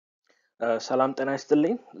ሰላም ጤና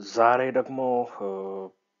ይስጥልኝ ዛሬ ደግሞ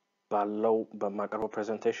ባለው በማቀርበው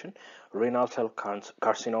ፕሬዘንቴሽን renal cell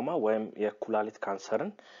carcinoma ወይም የኩላሊት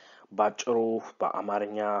ካንሰርን ባጭሩ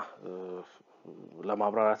በአማርኛ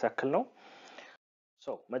ለማብራራት ያክል ነው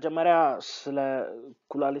መጀመሪያ ስለ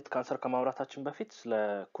ኩላሊት ካንሰር ከማውራታችን በፊት ስለ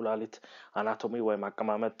ኩላሊት አናቶሚ ወይም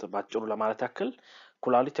አቀማመጥ ባጭሩ ለማለት ያክል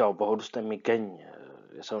ኩላሊት ያው በሆድ ውስጥ የሚገኝ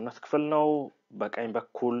የሰውነት ክፍል ነው በቀኝ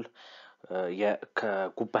በኩል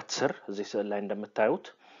ከጉበት ስር እዚህ ስዕል ላይ እንደምታዩት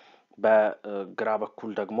በግራ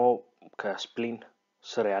በኩል ደግሞ ከስፕሊን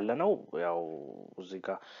ስር ያለ ነው ያው እዚህ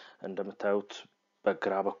ጋር እንደምታዩት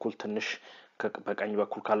በግራ በኩል ትንሽ በቀኝ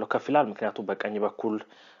በኩል ካለው ከፍ ይላል ምክንያቱም በቀኝ በኩል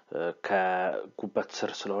ከጉበት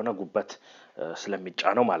ስር ስለሆነ ጉበት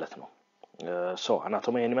ስለሚጫነው ማለት ነው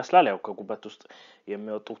አናቶሚ ይመስላል ያው ከጉበት ውስጥ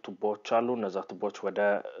የሚወጡ ቱቦዎች አሉ እነዛ ቱቦዎች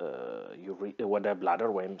ወደ ብላደር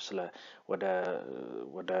ወይም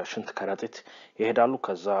ወደ ሽንት ከረጢት ይሄዳሉ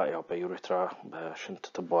ከዛ ያው በዩሬትራ በሽንት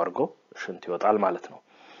ቱቦ አድርጎ ሽንት ይወጣል ማለት ነው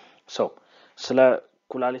ስለ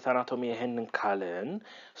ኩላሊት አናቶሚ ይሄንን ካለን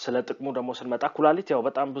ስለ ጥቅሙ ደግሞ ስንመጣ ኩላሊት ያው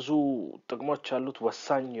በጣም ብዙ ጥቅሞች ያሉት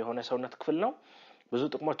ወሳኝ የሆነ ሰውነት ክፍል ነው ብዙ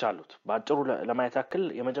ጥቅሞች አሉት ባጭሩ ለማየት ያክል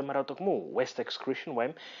የመጀመሪያው ጥቅሙ ዌስት ኤክስክሪሽን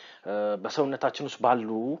ወይም በሰውነታችን ውስጥ ባሉ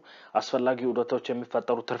አስፈላጊ ውህደቶች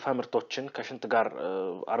የሚፈጠሩ ትርፈ ምርቶችን ከሽንት ጋር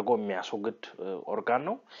አርጎ የሚያስወግድ ኦርጋን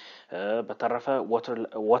ነው በተረፈ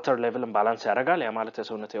ዋተር ሌቭልን ባላንስ ያደርጋል ያ ማለት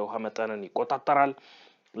የሰውነት የውሃ መጠንን ይቆጣጠራል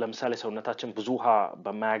ለምሳሌ ሰውነታችን ብዙ ውሃ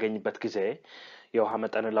በማያገኝበት ጊዜ የውሃ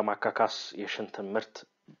መጠንን ለማካካስ የሽንት ምርት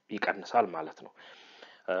ይቀንሳል ማለት ነው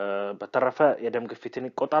በተረፈ የደም ግፊትን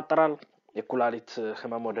ይቆጣጠራል የኩላሊት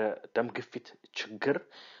ህመም ወደ ደም ግፊት ችግር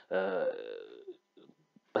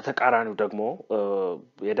በተቃራኒው ደግሞ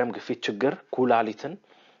የደም ግፊት ችግር ኩላሊትን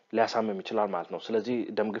ሊያሳምም ይችላል ማለት ነው ስለዚህ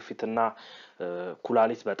ደም ግፊትና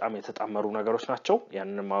ኩላሊት በጣም የተጣመሩ ነገሮች ናቸው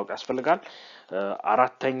ያንን ማወቅ ያስፈልጋል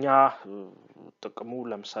አራተኛ ጥቅሙ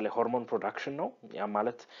ለምሳሌ ሆርሞን ፕሮዳክሽን ነው ያ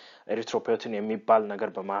ማለት ኤሪትሮፖየቲን የሚባል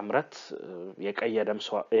ነገር በማምረት የቀይ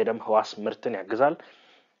የደም ህዋስ ምርትን ያግዛል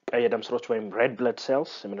ቀይ የደም ስሮች ወይም red blood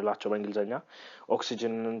cells የምንላቸው በእንግሊዘኛ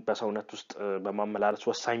ኦክሲጅንን በሰውነት ውስጥ በማመላለስ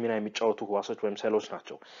ወሳኝ ሚና የሚጫወቱ ህዋሶች ወይም ሴሎች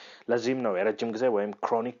ናቸው ለዚህም ነው የረጅም ጊዜ ወይም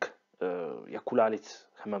ክሮኒክ የኩላሊት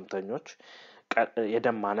ህመምተኞች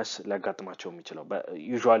የደም ማነስ ሊያጋጥማቸው የሚችለው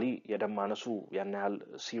ዩዥዋሊ የደም ማነሱ ያን ያህል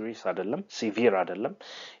ሲሪየስ አይደለም ሲቪር አይደለም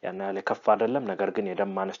ያን ያህል የከፋ አይደለም ነገር ግን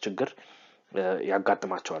የደም ማነስ ችግር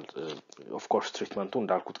ያጋጥማቸዋል ኦፍ ኮርስ ትሪትመንቱ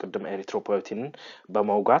እንዳልኩት ቅድም ኤሪትሮፖየቲንን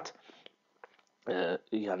በመውጋት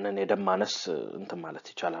ያንን የደም ማነስ እንትን ማለት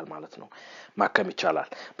ይቻላል ማለት ነው ማከም ይቻላል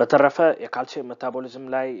በተረፈ የካልሲየም ሜታቦሊዝም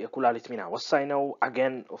ላይ የኩላሊት ሚና ወሳኝ ነው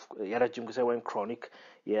አገን የረጅም ጊዜ ወይም ክሮኒክ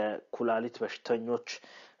የኩላሊት በሽተኞች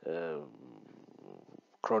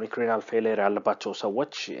ክሮኒክ ሪናል ፌሊየር ያለባቸው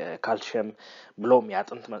ሰዎች ካልሲየም ብሎም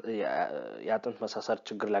ያጥንት መሳሳት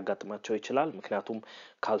ችግር ሊያጋጥማቸው ይችላል ምክንያቱም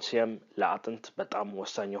ካልሲየም ለአጥንት በጣም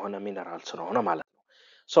ወሳኝ የሆነ ሚነራል ስለሆነ ማለት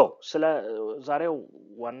ስለ ዛሬው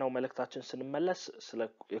ዋናው መልእክታችን ስንመለስ ስለ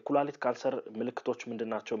የኩላሊት ካንሰር ምልክቶች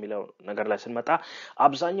ምንድናቸው የሚለው ነገር ላይ ስንመጣ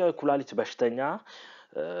አብዛኛው የኩላሊት በሽተኛ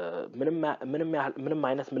ምንም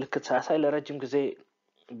አይነት ምልክት ሳያሳይ ለረጅም ጊዜ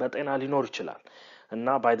በጤና ሊኖር ይችላል እና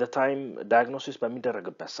by the time diagnosis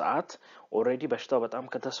በሚደረግበት ሰዓት already በሽታው በጣም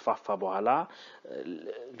ከተስፋፋ በኋላ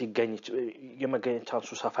የመገኘት ቻንሱ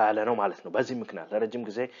ሰፋ ያለ ነው ማለት ነው በዚህ ምክንያት ለረጅም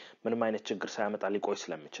ጊዜ ምንም አይነት ችግር ሳያመጣ ሊቆይ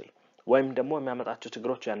ስለሚችል ወይም ደግሞ የሚያመጣቸው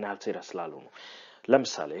ችግሮች ያን ያህል ሲሪየስ ስላልሆኑ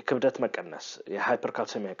ለምሳሌ የክብደት መቀነስ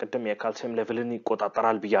የሃይፐርካልሲሚያ ቅድም የካልሲየም ሌቭልን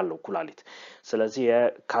ይቆጣጠራል ብያለሁ ኩላሊት ስለዚህ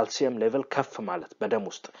የካልሲየም ሌቭል ከፍ ማለት በደም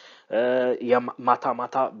ውስጥ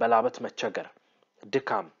ማታ በላበት መቸገር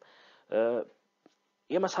ድካም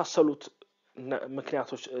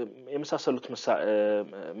የመሳሰሉት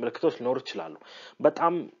ምልክቶች ሊኖሩ ይችላሉ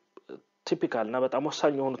በጣም ቲፒካል እና በጣም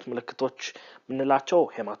ወሳኝ የሆኑት ምልክቶች ምንላቸው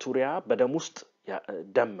ሄማቱሪያ በደም ውስጥ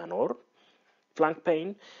ደም መኖር ፍላንክ ፔን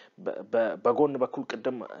በጎን በኩል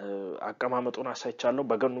ቅድም አቀማመጡን አሳይቻለሁ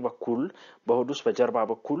በጎን በኩል በሆድ ውስጥ በጀርባ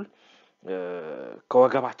በኩል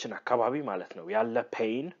ከወገባችን አካባቢ ማለት ነው ያለ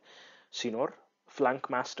ፔን ሲኖር ፍላንክ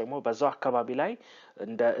ማስ ደግሞ በዛው አካባቢ ላይ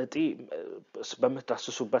እንደ እጢ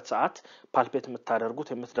በመታሰሱበት ሰዓት ፓልፔት የምታደርጉት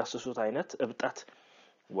የምትዳስሱት አይነት እብጠት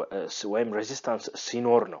ወይም ሬዚስታንስ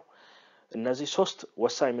ሲኖር ነው እነዚህ ሶስት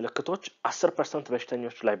ወሳኝ ምልክቶች 10%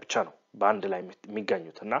 በሽተኞች ላይ ብቻ ነው በአንድ ላይ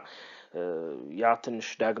የሚገኙት እና ያ ትንሽ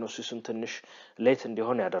ዳያግኖሲስን ትንሽ ሌት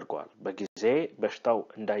እንዲሆን ያደርገዋል በጊዜ በሽታው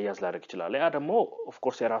እንዳያዝ ሊያደርግ ይችላል ያ ደግሞ ኦፍ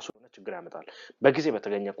ኮርስ የራሱ የሆነ ችግር ያመጣል በጊዜ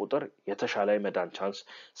በተገኘ ቁጥር የተሻለ የመዳን ቻንስ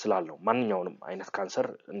ስላለው ማንኛውንም አይነት ካንሰር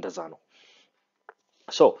እንደዛ ነው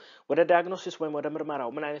ሶ ወደ ዳያግኖሲስ ወይም ወደ ምርመራው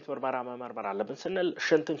ምን አይነት ምርመራ መመርመር አለብን ስንል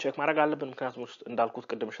ሽንትን ቼክ ማድረግ አለብን ምክንያቱም እንዳልኩት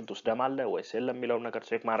ቅድም ሽንት ውስጥ ደም አለ ወይስ የለም የሚለው ነገር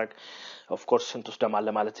ቼክ ማድረግ ኦፍ ኮርስ ሽንት ውስጥ ደም አለ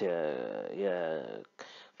ማለት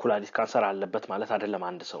የኩላሊት ካንሰር አለበት ማለት አይደለም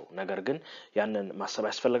አንድ ሰው ነገር ግን ያንን ማሰብ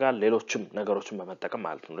ያስፈልጋል ሌሎችም ነገሮችን በመጠቀም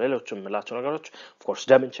ማለት ነው ሌሎችም ምላቸው ነገሮች ኦፍ ኮርስ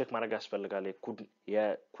ደምን ቼክ ማድረግ ያስፈልጋል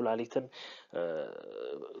የኩላሊትን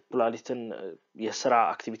የስራ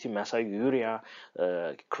አክቲቪቲ የሚያሳዩ ዩሪያ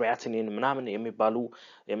ክሪያቲኒን ምናምን የሚባሉ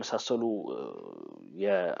የመሳሰሉ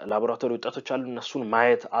የላቦራቶሪ ውጤቶች አሉ እነሱን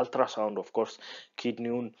ማየት አልትራሳውንድ ኦፍ ኮርስ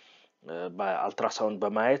ኪድኒውን በአልትራሳውንድ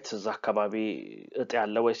በማየት እዛ አካባቢ እጤ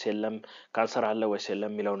ያለ ወይስ የለም ካንሰር አለ ወይስ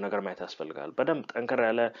የለም የሚለውን ነገር ማየት ያስፈልጋል በደንብ ጠንከር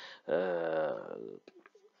ያለ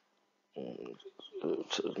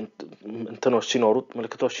እንትኖች ሲኖሩት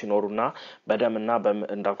ምልክቶች ሲኖሩና በደምና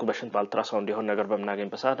እንዳልኩ በሽንት በአልትራሳውንድ የሆነ ነገር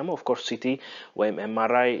በመናገኝበት ሰዓት ደግሞ ኦፍ ኮርስ ሲቲ ወይም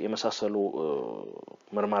ኤምአርአይ የመሳሰሉ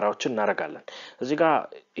ምርመራዎችን እናደርጋለን እዚህ ጋር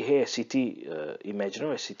ይሄ ሲቲ ኢሜጅ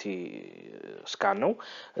ነው የሲቲ ስካን ነው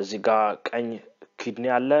እዚህ ጋር ቀኝ ኪድኒ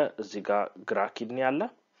አለ እዚህ ጋር ግራ ኪድኒ አለ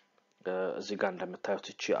እዚህ ጋር እንደምታዩት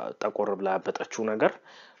እቺ ጠቆር ብላ ያበጠችው ነገር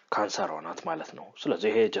ካንሰር ሆናት ማለት ነው ስለዚህ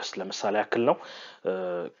ይሄ ጀስት ለምሳሌ ያክል ነው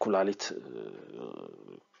ኩላሊት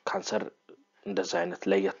ካንሰር እንደዛ አይነት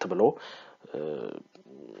ለየት ብሎ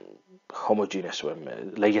ሆሞጂነስ ወይም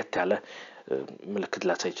ለየት ያለ ምልክት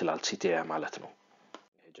ላሳይ ይችላል ሲቲ ማለት ነው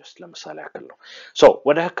ይሄ ጀስት ለምሳሌ ያክል ነው ሶ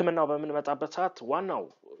ወደ ህክምናው በምንመጣበት ሰዓት ዋናው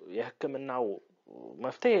የህክምናው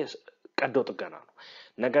መፍትሄ ቀዶ ጥገና ነው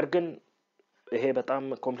ነገር ግን ይሄ በጣም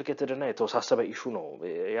ኮምፕሊኬትድ እና የተወሳሰበ ኢሹ ነው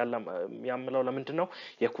ያምለው ለምንድን ነው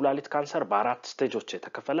የኩላሊት ካንሰር በአራት ስቴጆች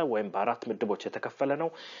የተከፈለ ወይም በአራት ምድቦች የተከፈለ ነው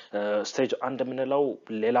ስቴጅ 1 ምንለው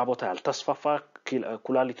ሌላ ቦታ ያልተስፋፋ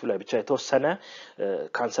ኩላሊቱ ላይ ብቻ የተወሰነ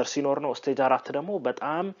ካንሰር ሲኖር ነው ስቴጅ 4 ደግሞ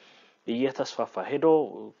በጣም እየተስፋፋ ሄዶ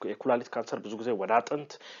የኩላሊት ካንሰር ብዙ ጊዜ ወደ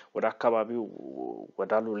አጥንት ወደ አካባቢው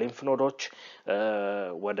ወዳሉ ሊምፍ ኖዶች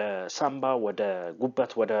ወደ ሳምባ ወደ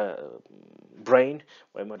ጉበት ወደ ብሬን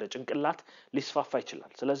ወይም ወደ ጭንቅላት ሊስፋፋ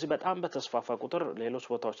ይችላል ስለዚህ በጣም በተስፋፋ ቁጥር ሌሎች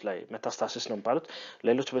ቦታዎች ላይ ሜታስታሲስ ነው ማለት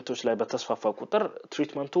ሌሎች ቦታዎች ላይ በተስፋፋ ቁጥር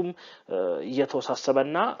ትሪትመንቱም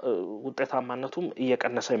እየተወሳሰበና ውጤታማነቱም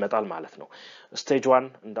እየቀነሰ ይመጣል ማለት ነው ስቴጅ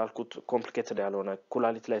 1 እንዳልኩት ኮምፕሊኬትድ ያልሆነ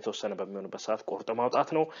ኩላሊት ላይ የተወሰነ በሚሆንበት ሰዓት ቆርጦ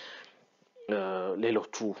ማውጣት ነው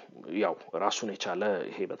ሌሎቹ ያው ራሱን የቻለ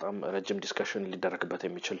ይሄ በጣም ረጅም ዲስከሽን ሊደረግበት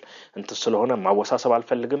የሚችል እንት ስለሆነ ማወሳሰብ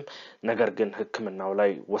አልፈልግም ነገር ግን ህክምናው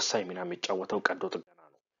ላይ ወሳኝ ሚና የሚጫወተው ቀዶ ጥገና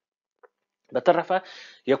ነው በተረፈ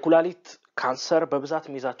የኩላሊት ካንሰር በብዛት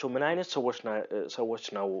የሚይዛቸው ምን አይነት ሰዎች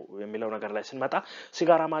ነው የሚለው ነገር ላይ ስንመጣ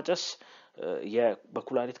ሲጋራ ማጨስ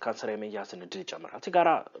በኩላሊት ካንሰር የመያዝን እድል ይጨምራል ሲጋራ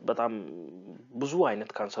በጣም ብዙ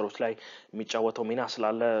አይነት ካንሰሮች ላይ የሚጫወተው ሚና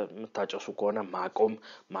ስላለ የምታጨሱ ከሆነ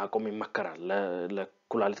ማቆም ይመከራል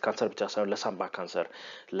ለኩላሊት ካንሰር ብቻ ሳይሆን ለሳምባ ካንሰር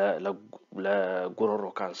ለጉሮሮ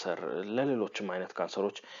ካንሰር ለሌሎችም አይነት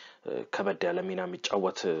ካንሰሮች ከበድ ያለ ሚና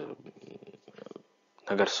የሚጫወት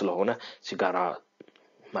ነገር ስለሆነ ሲጋራ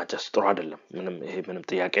ማጨስ ጥሩ አይደለም ምንም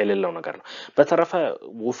ጥያቄ የሌለው ነገር ነው በተረፈ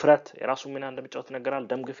ውፍረት የራሱ ሚና እንደሚጫወት ነገራል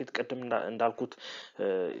ደም ግፊት ቅድም እንዳልኩት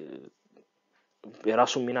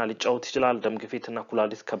የራሱ ሚና ሊጫወት ይችላል ደም ግፊትና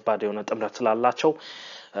ኩላሊት ከባድ የሆነ ጥምረት ስላላቸው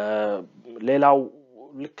ሌላው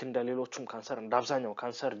ልክ እንደ ሌሎችም ካንሰር እንዳብዛኛው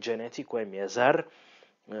ካንሰር ጄኔቲክ ወይም የዘር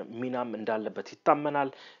ሚናም እንዳለበት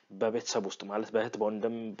ይታመናል በቤተሰብ ውስጥ ማለት በእህት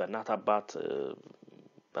በወንድም በእናት አባት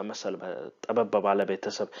በመሰል በጠበብ ባለ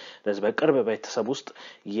ቤተሰብ ለዚህ በቅርብ ቤተሰብ ውስጥ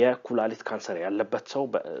የኩላሊት ካንሰር ያለበት ሰው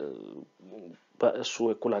በእሱ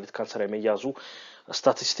የኩላሊት ካንሰር የሚያዙ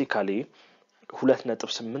ስታቲስቲካሊ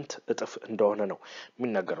 2.8 እጥፍ እንደሆነ ነው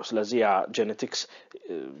የሚነገረው ስለዚህ ያ ጄኔቲክስ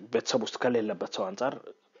ቤተሰብ ውስጥ ከሌለበት ሰው አንፃር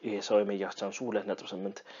ይሄ ሰው የመያዝ ቻንሱ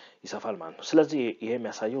 2.8 ይሰፋል ማለት ነው ስለዚህ ይሄ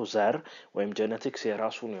የሚያሳየው ዘር ወይም ጄኔቲክስ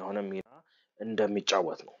የራሱን የሆነ ሚና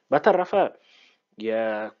እንደሚጫወት ነው በተረፈ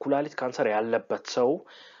የኩላሊት ካንሰር ያለበት ሰው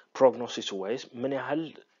ፕሮግኖሲስ ወይስ ምን ያህል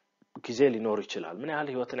ጊዜ ሊኖር ይችላል ምን ያህል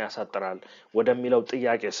ህይወትን ያሳጥራል ወደሚለው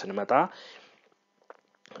ጥያቄ ስንመጣ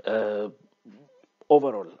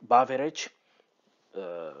ኦቨርኦል በአቨሬጅ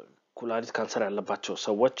ኩላሊት ካንሰር ያለባቸው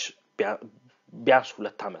ሰዎች ቢያንስ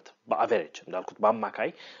 2 አመት በአቨሬጅ እንዳልኩት በአማካይ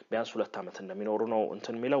ቢያንስ 2 አመት እንደሚኖሩ ነው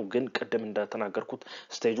እንትን የሚለው ግን ቅድም እንደተናገርኩት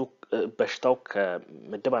ስቴጁ በሽታው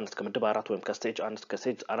ከምድብ 1 እስከ ምድብ 4 ወይም ከስቴጅ 1 እስከ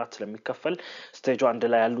ስቴጅ 4 ስለሚከፈል ስቴጅ 1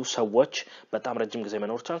 ላይ ያሉ ሰዎች በጣም ረጅም ጊዜ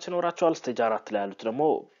መኖር ቻንስ ይኖራቸዋል ስቴጅ 4 ላይ ያሉት ደግሞ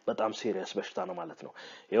በጣም ሲሪየስ በሽታ ነው ማለት ነው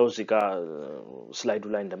ይሄው እዚህ ጋር ስላይዱ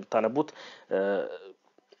ላይ እንደምታነቡት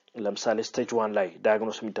ለምሳሌ ስቴጅ 1 ላይ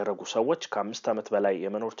ዳያግኖስ የሚደረጉ ሰዎች ከ5 ዓመት በላይ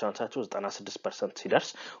የመኖር ቻንሳቸው 96% ሲደርስ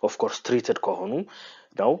ኦፍ ኮርስ ትሪትድ ከሆኑ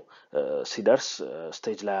ነው ሲደርስ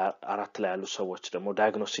ስቴጅ ላይ 4 ላይ ያሉ ሰዎች ደግሞ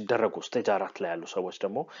ዳያግኖስ ሲደረጉ ስቴጅ 4 ላይ ያሉ ሰዎች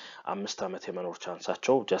ደግሞ 5 ዓመት የመኖር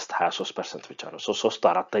ቻንሳቸው just 23% ብቻ ነው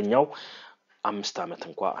 3/4ኛው 5 ዓመት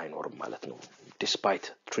እንኳን አይኖርም ማለት ነው ዲስፓይት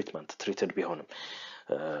ትሪትመንት ትሪትድ ቢሆንም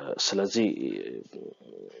ስለዚህ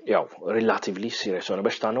ያው ሪላቲቭሊ ሲሪየስ ሆነ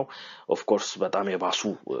በሽታ ነው ኦፍ ኮርስ በጣም የባሱ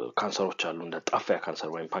ካንሰሮች አሉ እንደ ጣፊያ ካንሰር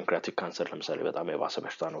ወይም ፓንክሪያቲክ ካንሰር ለምሳሌ በጣም የባሰ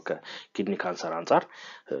በሽታ ነው ከኪድኒ ካንሰር አንፃር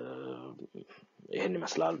ይሄን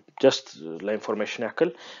ይመስላል ጀስት ለኢንፎርሜሽን ያክል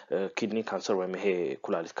ኪድኒ ካንሰር ወይም ይሄ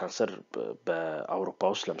ኩላሊት ካንሰር በአውሮፓ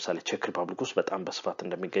ውስጥ ለምሳሌ ቼክ ሪፐብሊክ ውስጥ በጣም በስፋት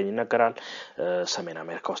እንደሚገኝ ይነገራል ሰሜን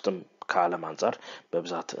አሜሪካ ውስጥም ከዓለም አንፃር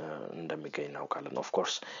በብዛት እንደሚገኝ እናውቃለን ኦፍ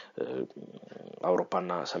ኮርስ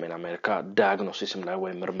አውሮፓና ሰሜን አሜሪካ ዳያግኖሲስም ላይ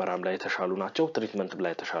ወይም ምርመራም ላይ የተሻሉ ናቸው ትሪትመንትም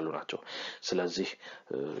ላይ የተሻሉ ናቸው ስለዚህ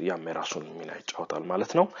ያም የራሱን ሚና ይጫወታል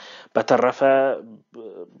ማለት ነው በተረፈ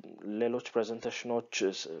ሌሎች ፕሬዘንቴሽኖች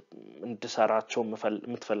እንድሰራቸው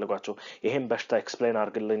የምትፈልጓቸው ይሄን በሽታ ኤክስፕሌን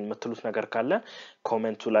አድርግልኝ የምትሉት ነገር ካለ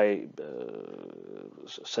ኮሜንቱ ላይ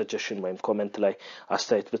ሰጀሽን ወይም ኮሜንት ላይ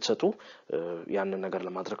አስተያየት ብትሰጡ ያንን ነገር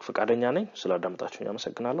ለማድረግ ፈቃደኛ ነኝ ስላዳመጣችሁኝ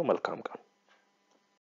አመሰግናለሁ መልካም ቀን